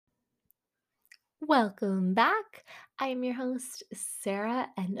Welcome back. I am your host, Sarah,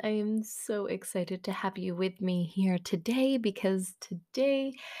 and I am so excited to have you with me here today because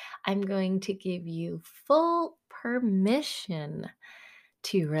today I'm going to give you full permission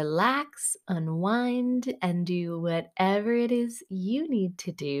to relax, unwind, and do whatever it is you need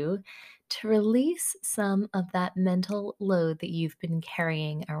to do to release some of that mental load that you've been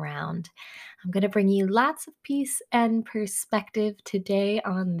carrying around. I'm going to bring you lots of peace and perspective today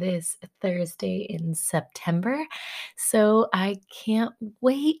on this Thursday in September. So I can't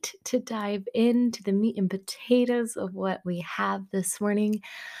wait to dive into the meat and potatoes of what we have this morning.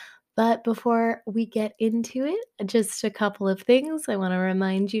 But before we get into it, just a couple of things. I want to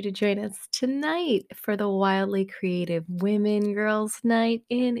remind you to join us tonight for the Wildly Creative Women Girls Night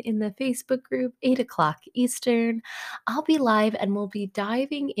in the Facebook group, 8 o'clock Eastern. I'll be live and we'll be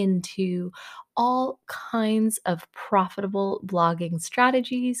diving into all kinds of profitable blogging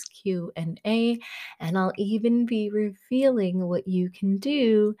strategies, Q&A, and I'll even be revealing what you can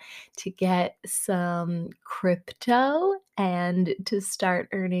do to get some crypto and to start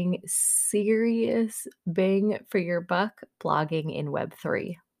earning serious bang for your buck blogging in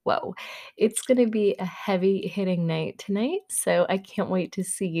Web3. Whoa, it's going to be a heavy hitting night tonight, so I can't wait to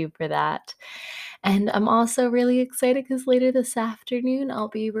see you for that. And I'm also really excited because later this afternoon, I'll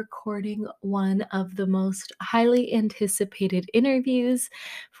be recording one of the most highly anticipated interviews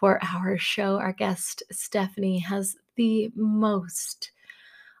for our show. Our guest, Stephanie, has the most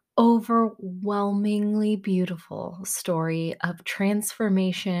overwhelmingly beautiful story of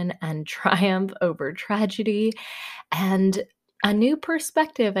transformation and triumph over tragedy and a new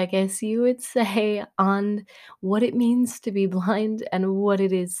perspective, I guess you would say, on what it means to be blind and what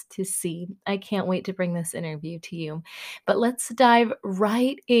it is to see. I can't wait to bring this interview to you. But let's dive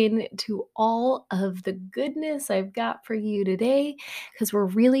right into all of the goodness I've got for you today, because we're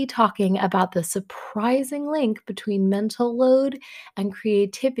really talking about the surprising link between mental load and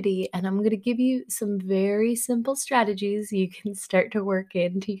creativity. And I'm going to give you some very simple strategies you can start to work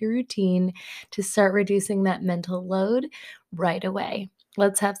into your routine to start reducing that mental load right away.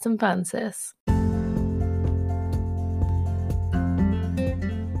 Let's have some fun, sis.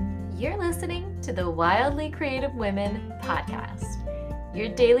 You're listening to the Wildly Creative Women podcast, your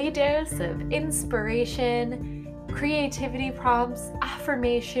daily dose of inspiration, creativity prompts,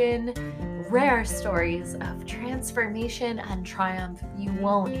 affirmation, rare stories of transformation and triumph you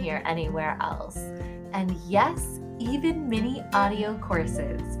won't hear anywhere else. And yes, even mini audio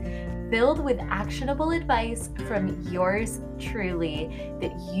courses filled with actionable advice from yours truly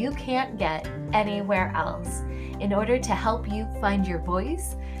that you can't get anywhere else in order to help you find your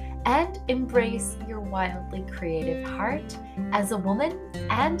voice and embrace your wildly creative heart as a woman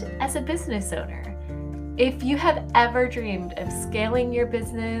and as a business owner. If you have ever dreamed of scaling your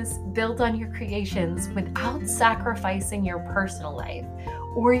business, build on your creations without sacrificing your personal life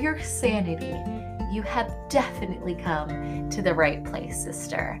or your sanity, you have definitely come to the right place,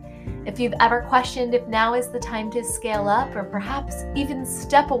 sister. If you've ever questioned if now is the time to scale up or perhaps even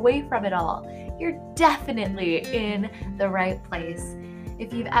step away from it all, you're definitely in the right place.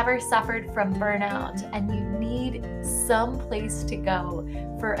 If you've ever suffered from burnout and you need some place to go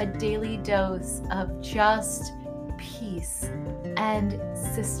for a daily dose of just peace and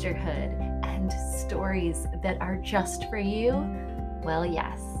sisterhood and stories that are just for you, well,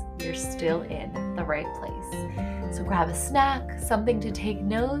 yes, you're still in the right place. So grab a snack, something to take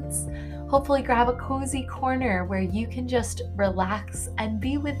notes, hopefully grab a cozy corner where you can just relax and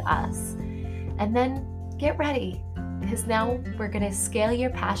be with us. And then get ready, because now we're going to scale your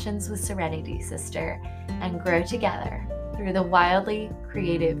passions with serenity, sister, and grow together through the Wildly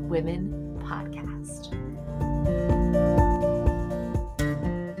Creative Women podcast.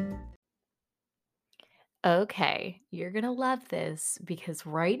 Okay, you're going to love this because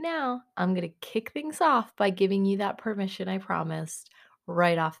right now I'm going to kick things off by giving you that permission I promised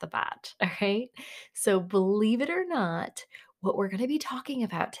right off the bat. All right. So, believe it or not, what we're going to be talking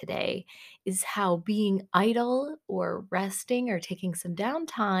about today is how being idle or resting or taking some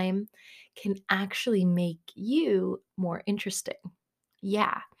downtime can actually make you more interesting.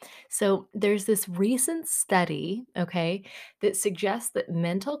 Yeah. So there's this recent study, okay, that suggests that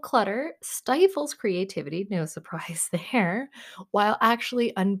mental clutter stifles creativity, no surprise there, while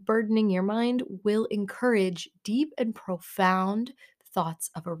actually unburdening your mind will encourage deep and profound thoughts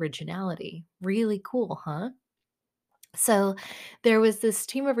of originality. Really cool, huh? So there was this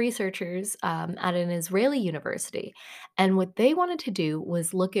team of researchers at an Israeli university, and what they wanted to do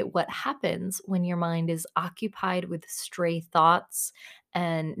was look at what happens when your mind is occupied with stray thoughts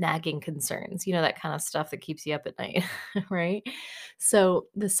and nagging concerns, that kind of stuff that keeps you up at night, right? So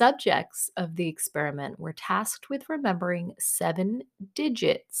the subjects of the experiment were tasked with remembering 7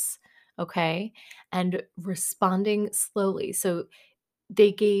 digits, okay, and responding slowly. So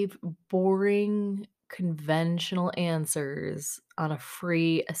they gave boring, conventional answers on a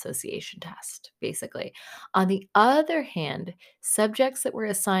free association test, basically. On the other hand, subjects that were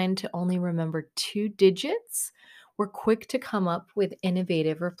assigned to only remember 2 digits were quick to come up with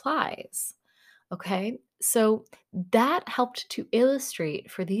innovative replies. Okay, so that helped to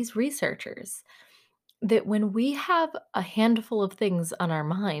illustrate for these researchers that when we have a handful of things on our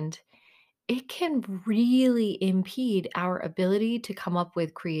mind, it can really impede our ability to come up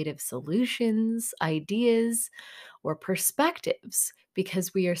with creative solutions, ideas, or perspectives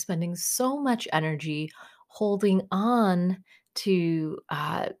because we are spending so much energy holding on to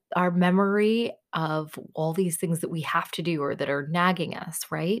our memory of all these things that we have to do or that are nagging us,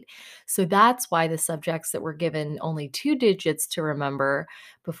 right? So that's why the subjects that were given only 2 digits to remember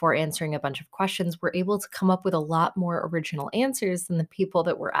before answering a bunch of questions were able to come up with a lot more original answers than the people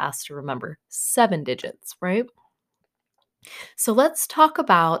that were asked to remember 7 digits, right? So let's talk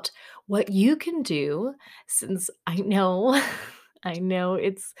about what you can do since I know I know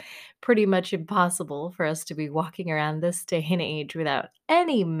it's pretty much impossible for us to be walking around this day and age without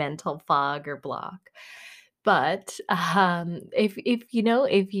any mental fog or block. But,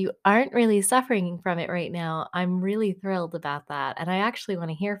 if you aren't really suffering from it right now, I'm really thrilled about that, and I actually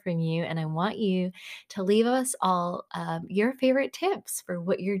wanna hear from you, and I want you to leave us all, your favorite tips for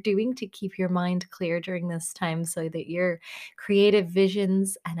what you're doing to keep your mind clear during this time so that your creative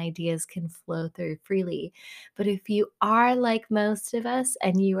visions and ideas can flow through freely. But if you are like most of us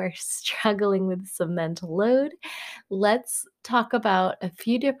and you are struggling with some mental load, let's talk about a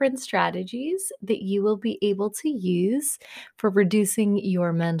few different strategies that you will be able to use for reducing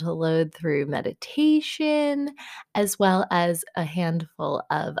your mental load through meditation, as well as a handful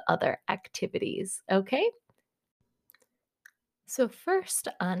of other activities. Okay? So, first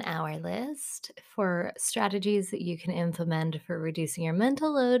on our list for strategies that you can implement for reducing your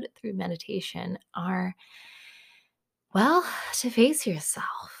mental load through meditation are, well, to face yourself.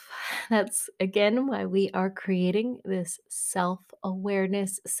 That's again why we are creating this self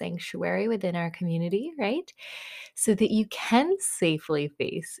awareness sanctuary within our community, right? So that you can safely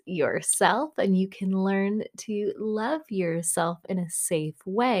face yourself and you can learn to love yourself in a safe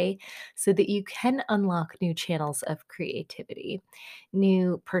way so that you can unlock new channels of creativity,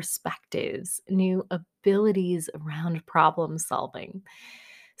 new perspectives, new abilities around problem solving.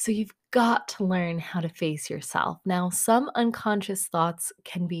 So you've got to learn how to face yourself. Now, some unconscious thoughts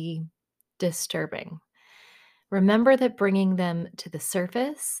can be disturbing. Remember that bringing them to the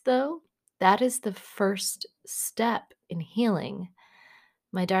surface, though, that is the first step in healing.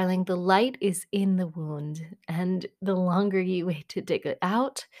 My darling, the light is in the wound, and the longer you wait to dig it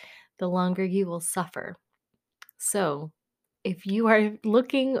out, the longer you will suffer. So, if you are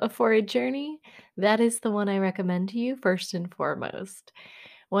looking for a journey, that is the one I recommend to you first and foremost.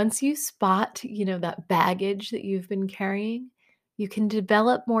 Once you spot, that baggage that you've been carrying, you can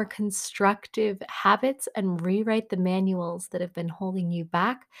develop more constructive habits and rewrite the manuals that have been holding you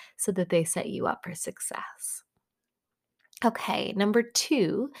back so that they set you up for success. Okay, number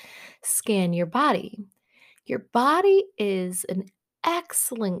two, scan your body. Your body is an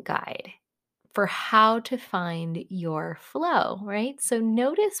excellent guide for how to find your flow, right? So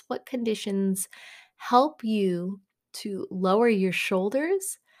notice what conditions help you to lower your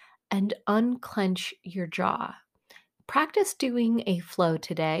shoulders and unclench your jaw. Practice doing a flow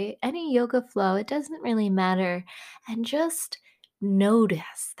today, any yoga flow, it doesn't really matter. And just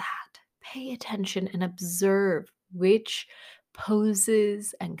notice that. Pay attention and observe which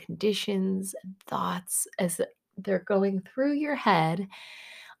poses and conditions and thoughts as they're going through your head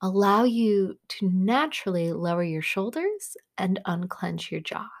allow you to naturally lower your shoulders and unclench your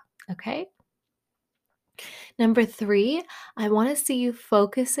jaw. Okay. Number three, I want to see you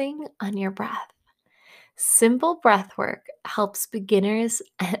focusing on your breath. Simple breath work helps beginners,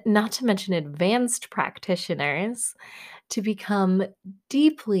 not to mention advanced practitioners, to become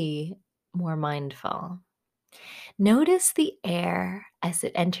deeply more mindful. Notice the air as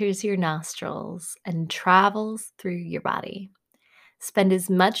it enters your nostrils and travels through your body. Spend as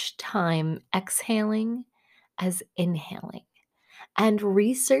much time exhaling as inhaling. and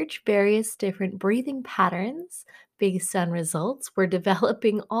research various different breathing patterns based on results. We're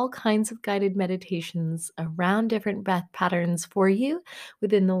developing all kinds of guided meditations around different breath patterns for you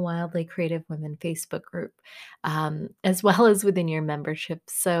within the Wildly Creative Women Facebook group, as well as within your membership.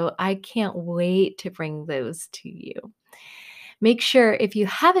 So I can't wait to bring those to you. Make sure, if you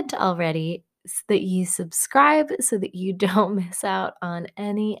haven't already, that you subscribe so that you don't miss out on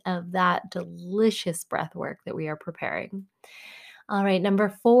any of that delicious breath work that we are preparing. All right, number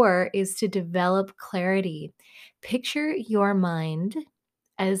 4 is to develop clarity. Picture your mind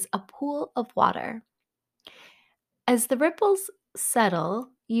as a pool of water. As the ripples settle,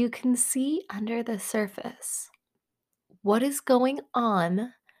 you can see under the surface. What is going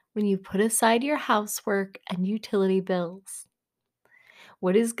on when you put aside your housework and utility bills?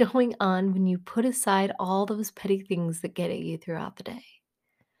 What is going on when you put aside all those petty things that get at you throughout the day?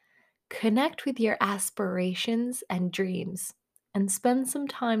 Connect with your aspirations and dreams and spend some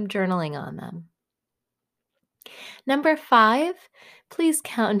time journaling on them. Number 5, please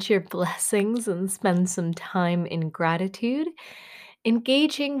count your blessings and spend some time in gratitude.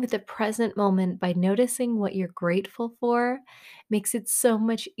 Engaging with the present moment by noticing what you're grateful for makes it so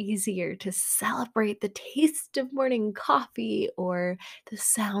much easier to celebrate the taste of morning coffee or the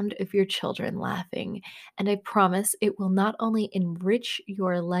sound of your children laughing. And I promise it will not only enrich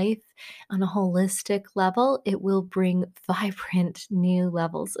your life on a holistic level, it will bring vibrant new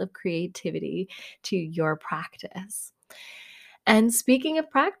levels of creativity to your practice. And speaking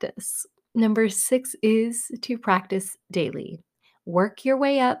of practice, number 6 is to practice daily. Work your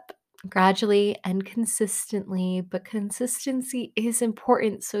way up gradually and consistently, but consistency is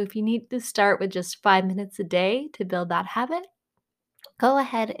important. So if you need to start with just 5 minutes a day to build that habit, go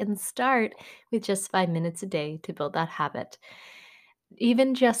ahead and start with just 5 minutes a day to build that habit.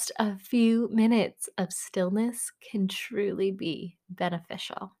 Even just a few minutes of stillness can truly be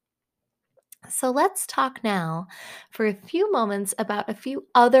beneficial. So let's talk now for a few moments about a few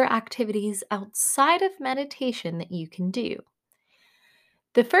other activities outside of meditation that you can do.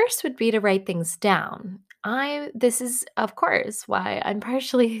 The first would be to write things down. This is of course why I'm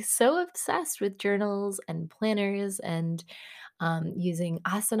partially so obsessed with journals and planners and using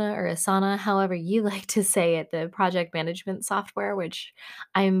Asana or Asana, however you like to say it, the project management software, which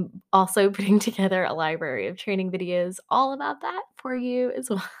I'm also putting together a library of training videos all about that for you as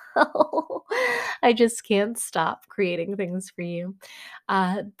well. I just can't stop creating things for you.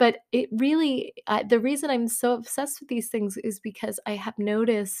 But it really, the reason I'm so obsessed with these things is because I have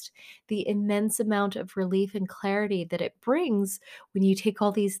noticed the immense amount of relief and clarity that it brings when you take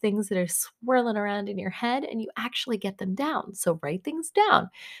all these things that are swirling around in your head and you actually get them down. So write things down,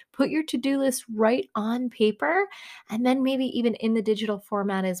 put your to do list right on paper, and then maybe even in the digital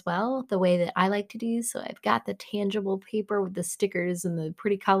format as well, the way that I like to do. So I've got the tangible paper with the stickers and the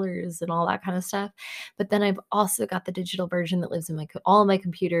pretty colors and all that kind of stuff. But then I've also got the digital version that lives in all my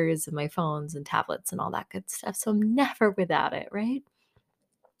computers and my phones and tablets and all that good stuff. So I'm never without it, right?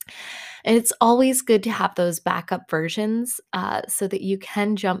 And it's always good to have those backup versions so that you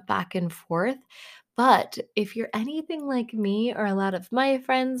can jump back and forth. But if you're anything like me or a lot of my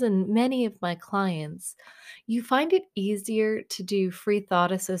friends and many of my clients, you find it easier to do free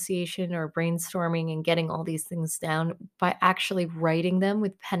thought association or brainstorming and getting all these things down by actually writing them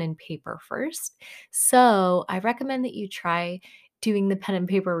with pen and paper first. So I recommend that you try doing the pen and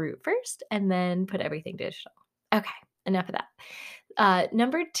paper route first and then put everything digital. Okay, enough of that.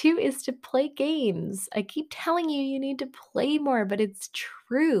 Number 2 is to play games. I keep telling you, you need to play more, but it's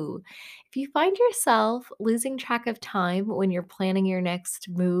true. If you find yourself losing track of time when you're planning your next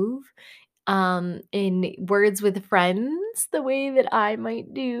move, in words with friends, the way that I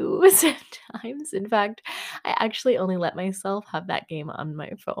might do sometimes. In fact, I actually only let myself have that game on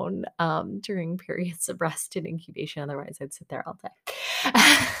my phone during periods of rest and incubation. Otherwise, I'd sit there all day.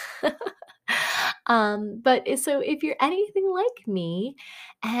 So if you're anything like me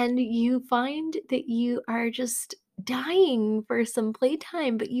and you find that you are just dying for some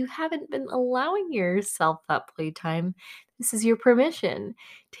playtime, but you haven't been allowing yourself that playtime, this is your permission.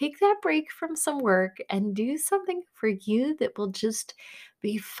 Take that break from some work and do something for you that will just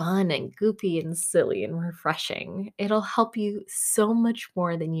be fun and goopy and silly and refreshing. It'll help you so much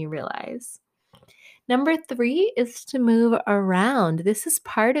more than you realize. Number 3 is to move around. This is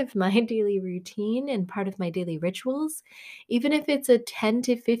part of my daily routine and part of my daily rituals. Even if it's a 10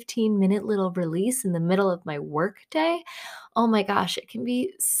 to 15-minute little release in the middle of my work day, oh my gosh, it can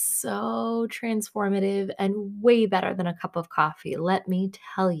be so transformative and way better than a cup of coffee, let me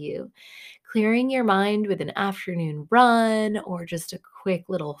tell you. clearing your mind with an afternoon run or just a quick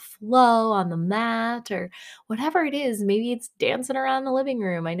little flow on the mat or whatever it is. Maybe it's dancing around the living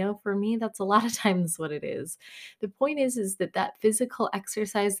room. I know for me, that's a lot of times what it is. The point is that physical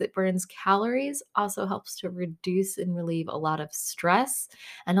exercise that burns calories also helps to reduce and relieve a lot of stress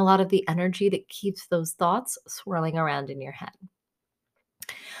and a lot of the energy that keeps those thoughts swirling around in your head.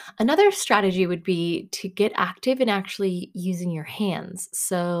 Another strategy would be to get active in actually using your hands.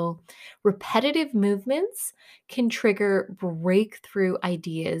 So, repetitive movements can trigger breakthrough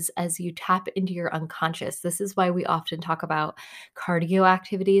ideas as you tap into your unconscious. This is why we often talk about cardio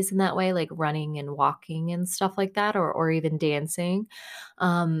activities in that way, like running and walking and stuff like that, or even dancing.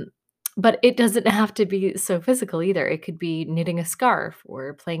 Um, but it doesn't have to be so physical either. It could be knitting a scarf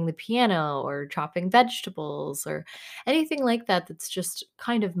or playing the piano or chopping vegetables or anything like that that's just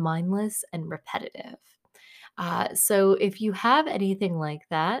kind of mindless and repetitive. So if you have anything like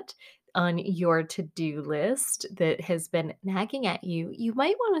that on your to-do list that has been nagging at you, you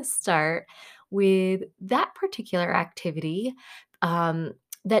might want to start with that particular activity. Um,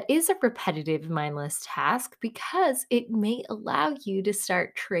 that is a repetitive, mindless task because it may allow you to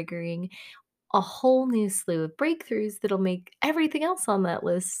start triggering a whole new slew of breakthroughs that'll make everything else on that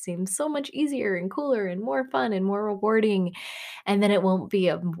list seem so much easier and cooler and more fun and more rewarding. And then it won't be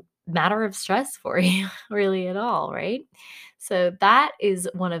a matter of stress for you really at all, right? So that is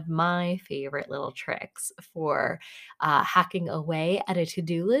one of my favorite little tricks for hacking away at a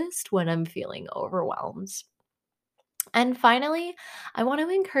to-do list when I'm feeling overwhelmed. And finally, I want to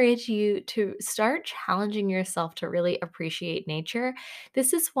encourage you to start challenging yourself to really appreciate nature.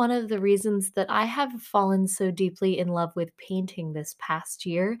 This is one of the reasons that I have fallen so deeply in love with painting this past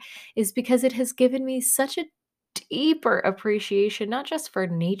year, is because it has given me such a deeper appreciation, not just for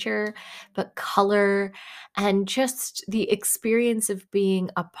nature, but color and just the experience of being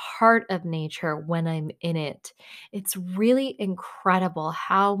a part of nature when I'm in it. It's really incredible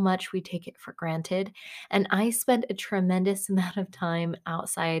how much we take it for granted. And I spend a tremendous amount of time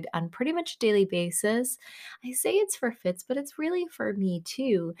outside on pretty much a daily basis. I say it's for Fitz, but it's really for me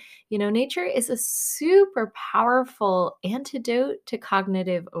too. Nature is a super powerful antidote to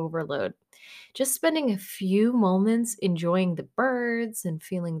cognitive overload. Just spending a few moments enjoying the birds and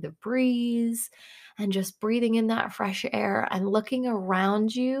feeling the breeze and just breathing in that fresh air and looking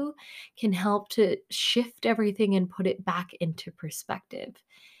around you can help to shift everything and put it back into perspective.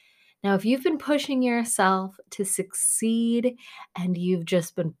 Now, if you've been pushing yourself to succeed and you've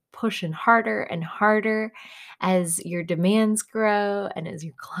just been pushing harder and harder as your demands grow and as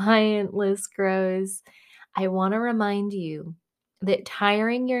your client list grows, I want to remind you that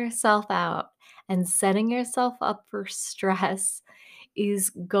tiring yourself out and setting yourself up for stress is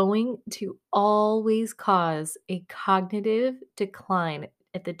going to always cause a cognitive decline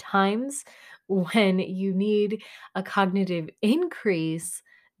at the times when you need a cognitive increase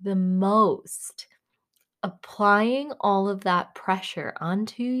the most. Applying all of that pressure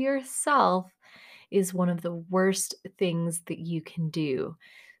onto yourself is one of the worst things that you can do.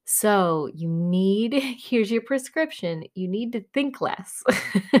 So, here's your prescription, you need to think less.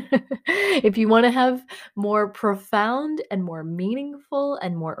 If you want to have more profound and more meaningful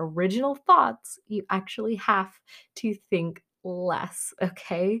and more original thoughts, you actually have to think less,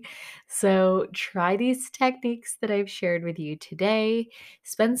 okay? So, try these techniques that I've shared with you today.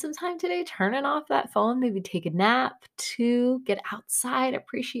 Spend some time today turning off that phone, maybe take a nap, to get outside,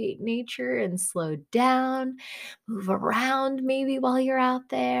 appreciate nature, and slow down. Move around maybe while you're out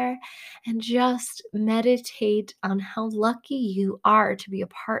there, and just meditate on how lucky you are to be a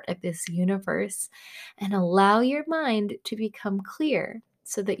part of this universe and allow your mind to become clear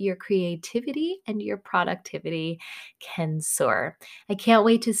so that your creativity and your productivity can soar. I can't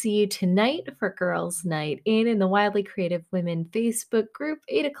wait to see you tonight for Girls Night in the Wildly Creative Women Facebook group,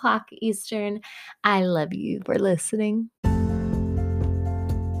 8 o'clock Eastern. I love you for listening.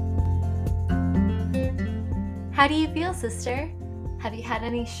 How do you feel, sister? Have you had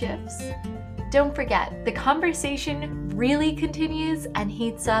any shifts? Don't forget, the conversation really continues and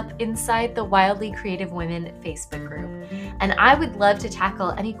heats up inside the Wildly Creative Women Facebook group. And I would love to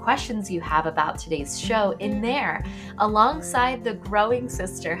tackle any questions you have about today's show in there, alongside the growing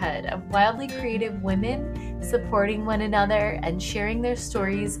sisterhood of wildly creative women supporting one another and sharing their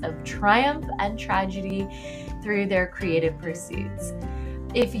stories of triumph and tragedy through their creative pursuits.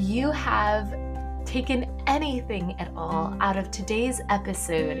 If you have taken anything at all out of today's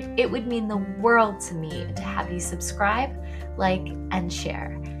episode, it would mean the world to me to have you subscribe, like, and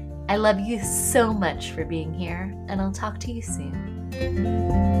share. I love you so much for being here, and I'll talk to you soon.